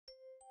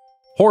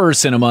Horror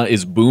cinema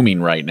is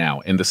booming right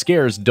now, and the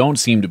scares don't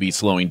seem to be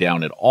slowing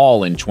down at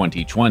all in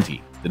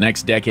 2020. The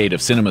next decade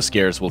of cinema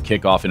scares will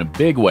kick off in a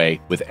big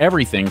way, with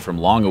everything from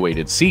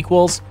long-awaited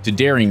sequels to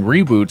daring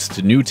reboots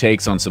to new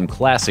takes on some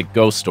classic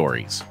ghost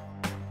stories.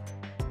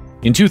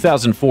 In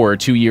 2004,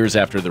 2 years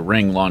after The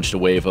Ring launched a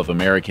wave of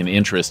American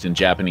interest in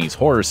Japanese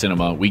horror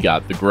cinema, we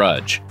got The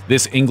Grudge.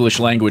 This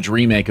English-language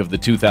remake of the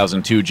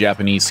 2002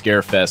 Japanese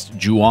scarefest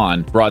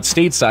Ju-on brought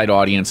stateside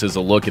audiences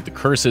a look at the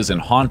curses and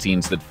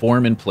hauntings that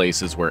form in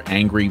places where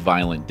angry,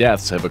 violent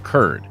deaths have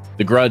occurred.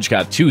 The Grudge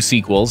got 2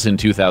 sequels in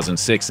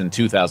 2006 and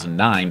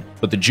 2009,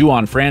 but the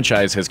Ju-on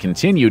franchise has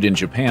continued in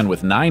Japan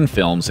with 9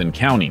 films and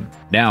counting.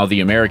 Now,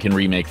 the American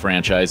remake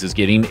franchise is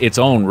getting its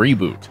own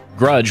reboot.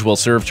 Grudge will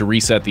serve to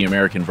reset the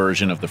American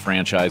version of the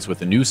franchise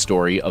with a new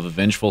story of a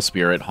vengeful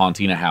spirit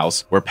haunting a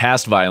house where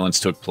past violence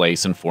took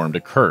place and formed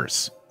a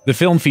curse. The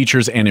film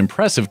features an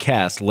impressive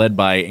cast led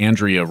by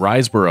Andrea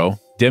Riseborough,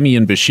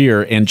 Demian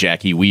Bashir, and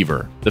Jackie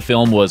Weaver. The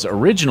film was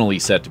originally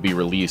set to be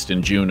released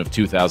in June of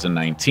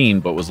 2019,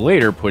 but was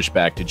later pushed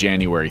back to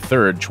January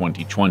 3,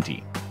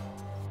 2020.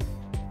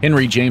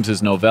 Henry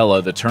James's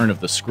novella The Turn of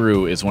the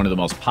Screw is one of the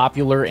most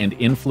popular and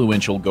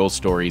influential ghost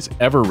stories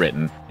ever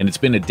written, and it's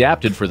been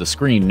adapted for the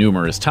screen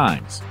numerous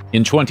times.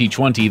 In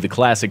 2020, the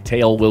classic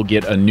tale will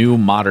get a new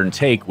modern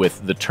take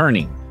with The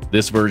Turning.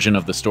 This version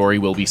of the story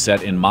will be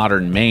set in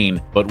modern Maine,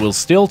 but will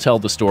still tell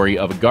the story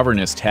of a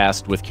governess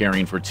tasked with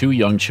caring for 2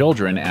 young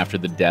children after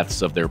the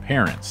deaths of their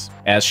parents.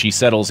 As she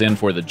settles in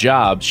for the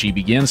job, she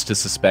begins to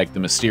suspect the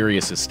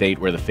mysterious estate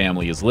where the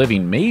family is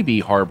living may be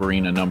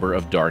harboring a number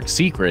of dark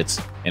secrets,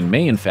 and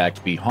may in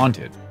fact be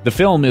haunted. The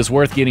film is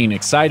worth getting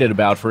excited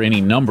about for any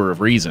number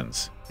of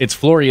reasons. It's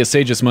Floria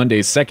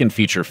Segismunde's second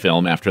feature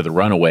film after The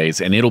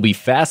Runaways, and it'll be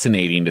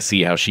fascinating to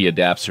see how she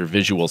adapts her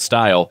visual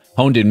style,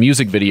 honed in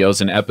music videos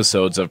and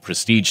episodes of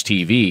prestige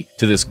TV,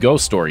 to this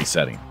ghost story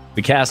setting.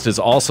 The cast is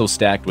also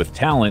stacked with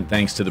talent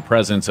thanks to the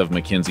presence of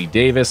Mackenzie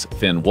Davis,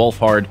 Finn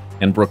Wolfhard,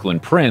 and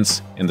Brooklyn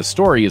Prince, and the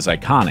story is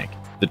iconic.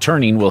 The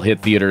Turning will hit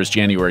theaters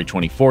January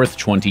 24,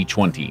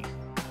 2020.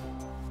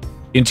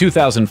 In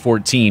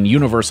 2014,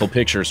 Universal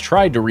Pictures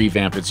tried to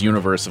revamp its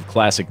universe of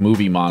classic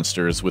movie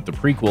monsters with the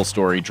prequel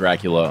story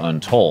Dracula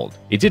Untold.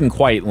 It didn't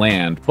quite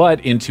land, but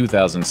in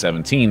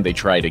 2017 they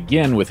tried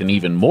again with an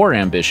even more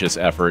ambitious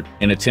effort,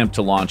 an attempt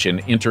to launch an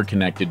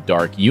interconnected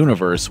dark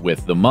universe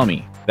with The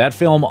Mummy. That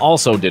film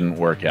also didn't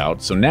work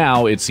out, so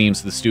now it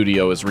seems the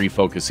studio is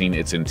refocusing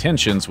its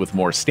intentions with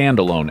more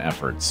standalone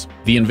efforts.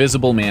 The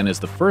Invisible Man is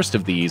the first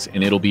of these,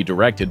 and it'll be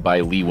directed by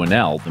Leigh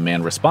Whannell, the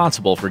man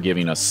responsible for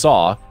giving us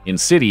Saw,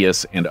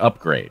 Insidious, and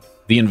Upgrade.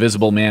 The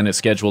Invisible Man is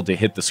scheduled to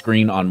hit the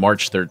screen on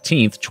March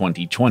 13,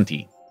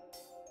 2020.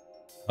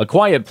 A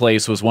Quiet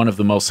Place was one of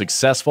the most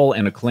successful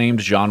and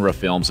acclaimed genre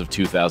films of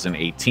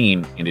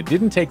 2018, and it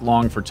didn't take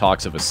long for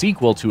talks of a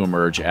sequel to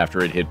emerge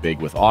after it hit big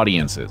with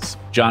audiences.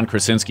 John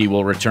Krasinski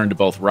will return to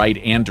both write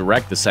and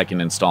direct the second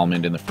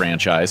installment in the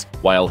franchise,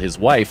 while his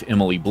wife,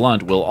 Emily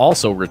Blunt, will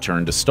also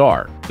return to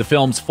star. The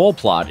film's full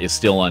plot is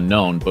still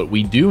unknown, but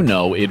we do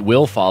know it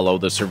will follow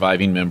the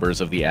surviving members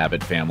of the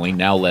Abbott family,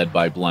 now led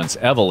by Blunt's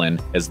Evelyn,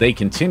 as they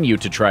continue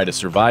to try to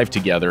survive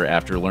together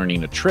after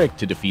learning a trick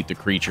to defeat the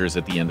creatures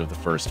at the end of the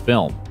first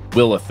film.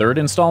 Will a third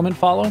installment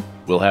follow?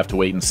 We'll have to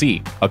wait and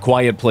see. A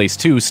Quiet Place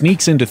 2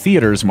 sneaks into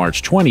theaters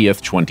March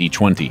 20th,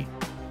 2020.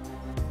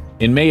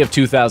 In May of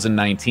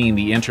 2019,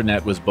 the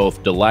internet was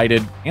both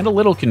delighted and a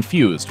little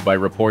confused by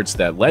reports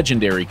that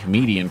legendary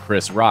comedian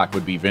Chris Rock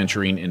would be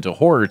venturing into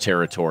horror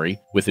territory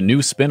with a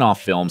new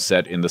spin-off film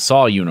set in the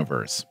Saw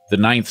universe. The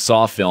 9th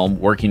Saw film,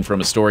 working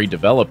from a story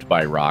developed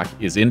by Rock,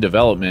 is in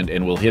development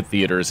and will hit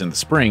theaters in the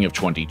spring of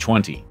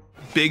 2020.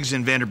 Biggs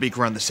and Vanderbeek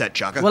were on the set,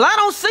 Chaka. Well, I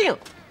don't see them.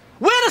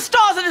 Where are the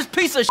stars of this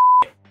piece of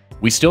shit?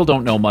 We still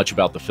don't know much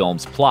about the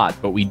film's plot,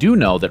 but we do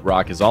know that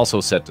Rock is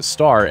also set to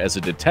star as a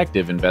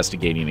detective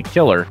investigating a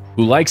killer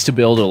who likes to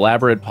build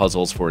elaborate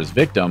puzzles for his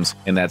victims,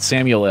 and that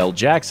Samuel L.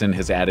 Jackson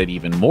has added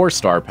even more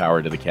star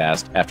power to the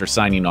cast after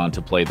signing on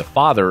to play the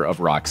father of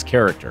Rock's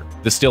character.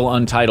 The still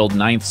untitled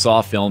 9th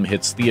Saw film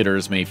hits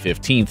theaters May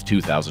 15,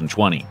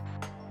 2020.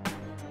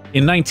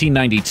 In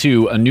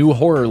 1992, a new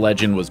horror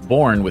legend was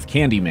born with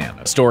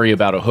Candyman, a story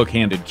about a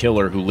hook-handed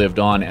killer who lived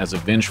on as a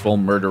vengeful,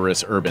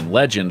 murderous urban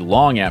legend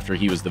long after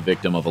he was the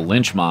victim of a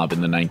lynch mob in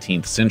the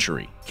 19th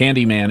century.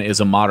 Candyman is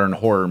a modern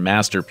horror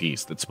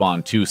masterpiece that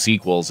spawned 2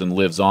 sequels and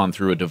lives on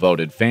through a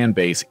devoted fan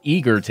base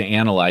eager to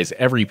analyze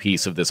every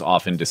piece of this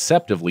often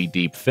deceptively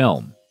deep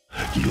film.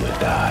 You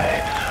and I,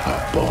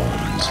 our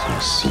bones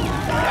will soon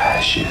be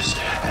ashes,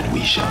 and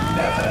we shall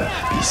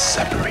never be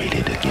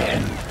separated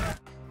again.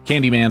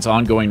 Candyman's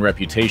ongoing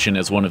reputation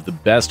as one of the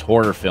best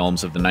horror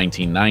films of the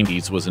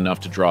 1990s was enough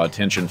to draw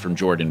attention from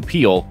Jordan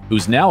Peele,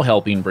 who's now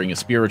helping bring a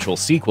spiritual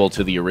sequel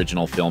to the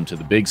original film to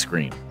the big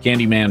screen.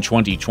 Candyman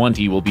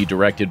 2020 will be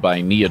directed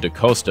by Nia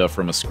DaCosta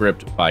from a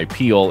script by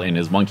Peele and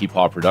his Monkey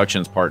Paw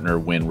Productions partner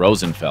Win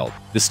Rosenfeld.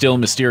 The still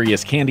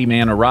mysterious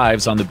Candyman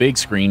arrives on the big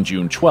screen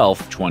June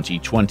 12,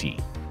 2020.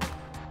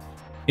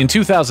 In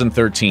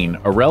 2013,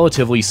 a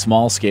relatively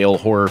small-scale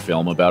horror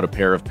film about a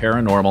pair of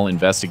paranormal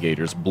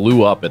investigators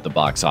blew up at the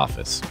box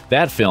office.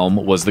 That film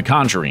was The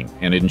Conjuring,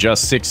 and in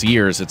just 6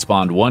 years it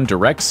spawned 1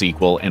 direct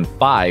sequel and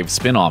 5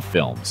 spin-off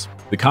films.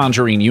 The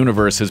Conjuring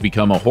universe has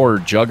become a horror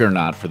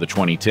juggernaut for the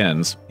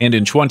 2010s, and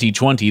in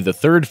 2020 the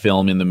 3rd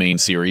film in the main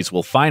series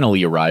will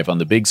finally arrive on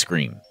the big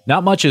screen.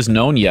 Not much is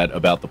known yet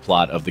about the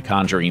plot of The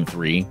Conjuring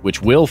 3,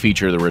 which will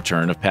feature the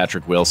return of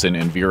Patrick Wilson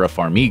and Vera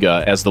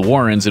Farmiga as the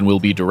Warrens and will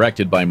be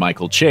directed by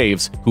Michael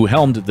Chaves, who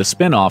helmed the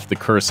spin-off The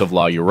Curse of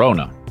La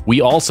Llorona.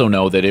 We also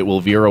know that it will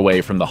veer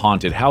away from the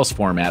haunted house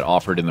format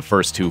offered in the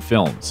first 2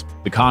 films.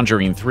 The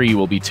Conjuring 3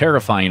 will be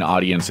terrifying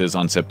audiences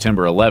on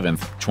September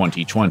 11th,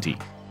 2020.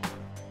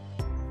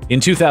 In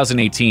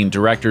 2018,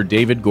 director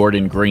David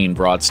Gordon Green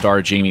brought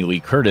star Jamie Lee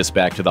Curtis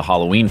back to the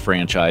Halloween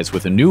franchise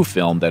with a new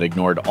film that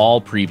ignored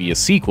all previous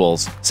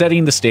sequels,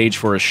 setting the stage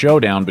for a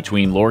showdown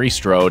between Laurie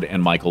Strode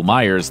and Michael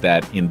Myers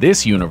that, in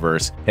this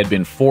universe, had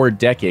been 4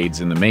 decades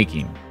in the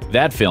making.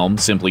 That film,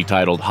 simply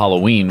titled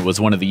Halloween, was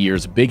one of the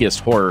year's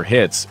biggest horror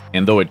hits,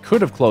 and though it could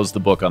have closed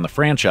the book on the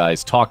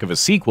franchise, talk of a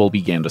sequel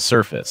began to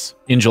surface.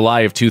 In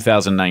July of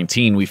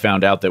 2019, we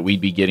found out that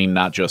we'd be getting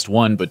not just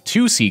 1, but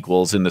 2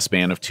 sequels in the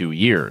span of 2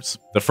 years.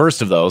 The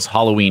first of those,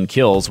 Halloween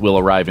Kills, will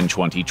arrive in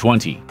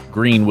 2020.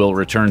 Green will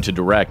return to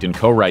direct and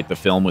co-write the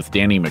film with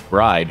Danny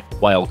McBride,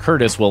 while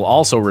Curtis will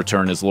also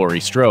return as Laurie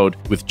Strode,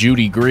 with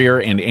Judy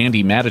Greer and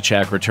Andy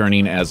Matichak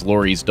returning as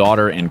Laurie's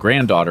daughter and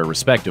granddaughter,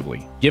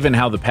 respectively. Given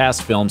how the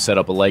past film set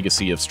up a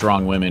legacy of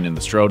strong women in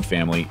the Strode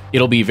family,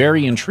 it'll be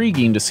very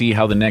intriguing to see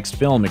how the next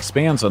film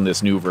expands on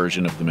this new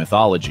version of the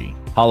mythology.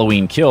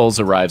 Halloween Kills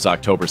arrives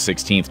October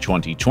 16,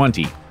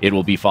 2020. It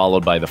will be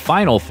followed by the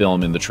final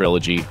film in the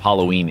trilogy,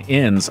 Halloween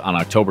Ends, on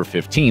October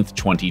 15,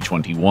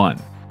 2021.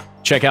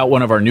 Check out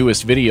one of our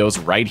newest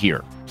videos right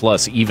here.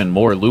 Plus, even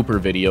more Looper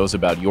videos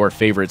about your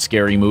favorite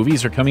scary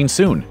movies are coming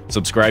soon.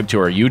 Subscribe to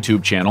our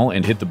YouTube channel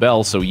and hit the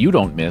bell so you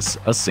don't miss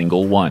a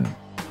single one.